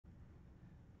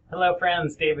Hello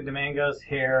friends, David Demangos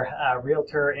here,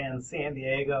 realtor in San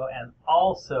Diego and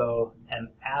also an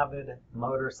avid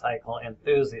motorcycle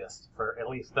enthusiast, for at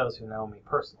least those who know me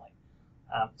personally.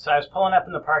 So I was pulling up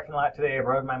in the parking lot today, I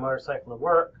rode my motorcycle to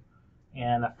work,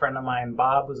 and a friend of mine,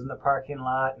 Bob, was in the parking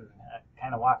lot, and I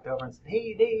kind of walked over and said,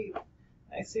 "Hey Dave,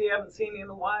 I see you haven't seen you in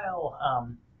a while.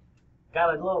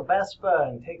 Got a little Vespa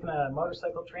and taken a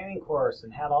motorcycle training course,"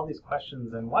 and had all these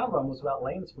questions, and one of them was about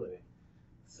lane splitting.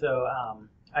 So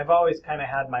I've always kind of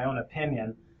had my own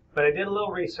opinion, but I did a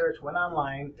little research, went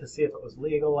online to see if it was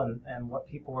legal and what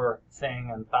people were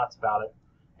saying and thoughts about it.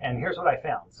 And here's what I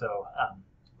found. So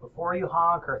before you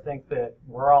honk or think that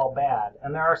we're all bad,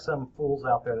 and there are some fools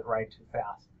out there that ride too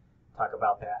fast, talk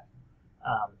about that.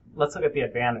 Let's look at the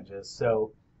advantages.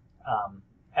 So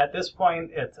at this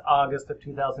point, it's August of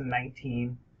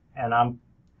 2019, and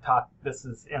this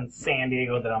is in San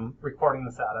Diego that I'm recording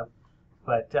this out of.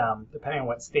 But depending on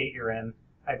what state you're in,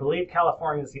 I believe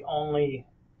California is the only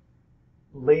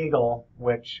legal,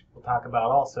 which we'll talk about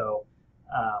also,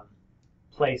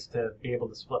 place to be able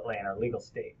to split lane, or legal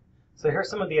state. So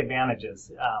here's some of the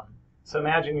advantages. So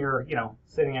imagine you're,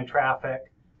 sitting in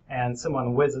traffic and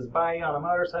someone whizzes by you on a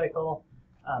motorcycle.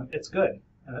 It's good,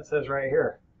 and it says right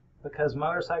here, because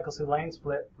motorcycles who lane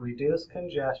split reduce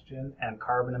congestion and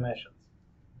carbon emissions.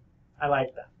 I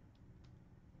like that.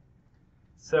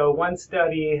 So one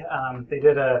study, they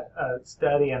did a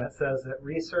study, and it says that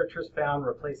researchers found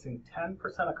replacing 10%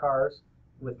 of cars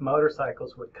with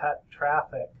motorcycles would cut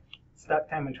stuck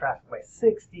time in traffic by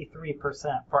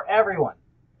 63% for everyone.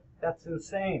 That's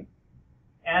insane.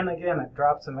 And again, it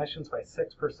drops emissions by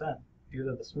 6% due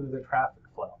to the smoother traffic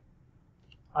flow.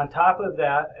 On top of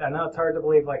that, I know it's hard to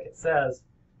believe, like it says,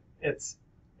 it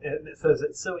says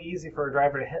it's so easy for a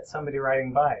driver to hit somebody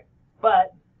riding by.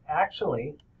 But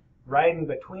actually, riding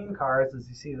between cars, as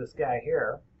you see this guy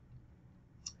here,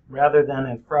 rather than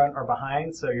in front or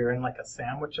behind, so you're in like a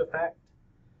sandwich effect,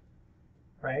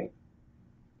 right,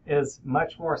 is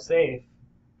much more safe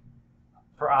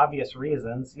for obvious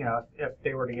reasons. If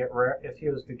he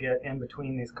was to get in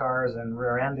between these cars and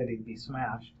rear-ended, he'd be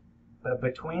smashed. But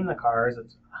between the cars,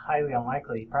 it's highly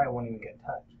unlikely. He probably won't even get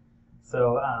touched.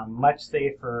 So much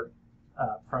safer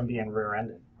from being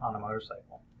rear-ended on a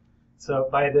motorcycle. So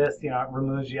by this, it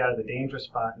removes you out of the danger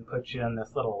spot and puts you in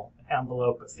this little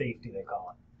envelope of safety, they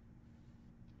call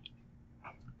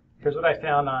it. Here's what I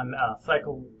found on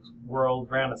Cycle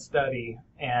World. Ran a study,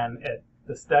 and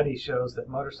the study shows that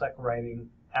motorcycle riding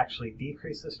actually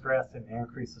decreases stress and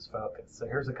increases focus. So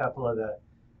here's a couple of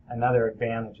another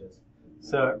advantages.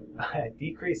 So it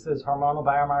decreases hormonal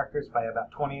biomarkers by about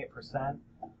 28%.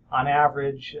 On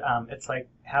average, it's like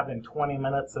having 20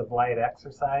 minutes of light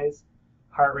exercise.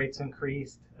 Heart rate's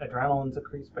increased, adrenaline's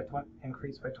increased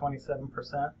by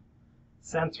 27%.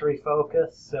 Sensory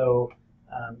focus, so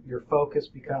your focus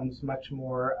becomes much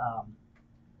more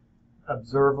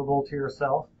observable to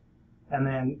yourself. And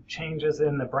then changes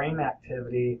in the brain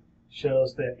activity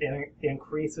shows that it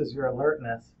increases your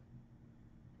alertness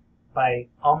by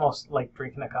almost like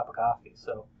drinking a cup of coffee.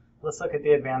 So let's look at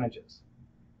the advantages.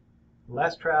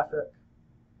 Less traffic,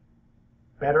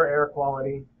 better air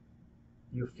quality,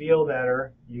 you feel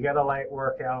better, you get a light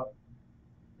workout,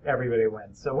 everybody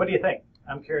wins. So what do you think?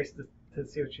 I'm curious to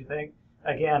see what you think.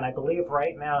 Again, I believe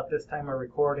right now at this time of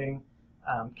recording,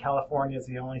 California is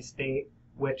the only state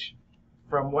which,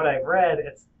 from what I've read,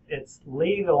 it's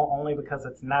legal only because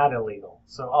it's not illegal.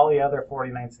 So all the other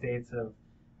 49 states have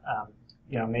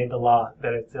made the law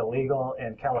that it's illegal.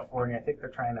 In California, I think they're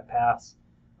trying to pass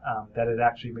that it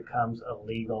actually becomes a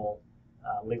legal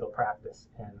practice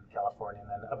in California, and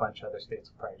then a bunch of other states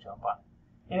will probably jump on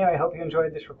it. Anyway, I hope you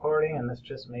enjoyed this recording, and this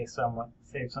just may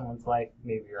save someone's life,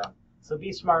 maybe your own. So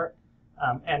be smart.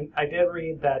 And I did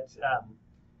read that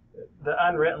the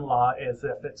unwritten law is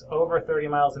if it's over 30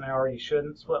 miles an hour, you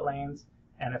shouldn't split lanes,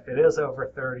 and if it is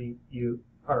over 30, if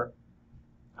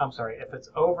it's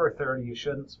over 30, you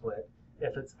shouldn't split.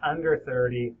 If it's under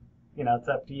 30, it's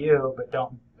up to you, but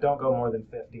don't go more than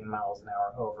 15 miles an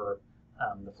hour over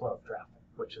the flow of traffic,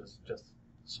 which is just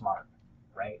smart,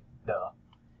 right? Duh.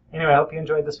 Anyway, I hope you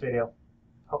enjoyed this video.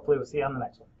 Hopefully we'll see you on the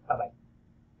next one. Bye-bye.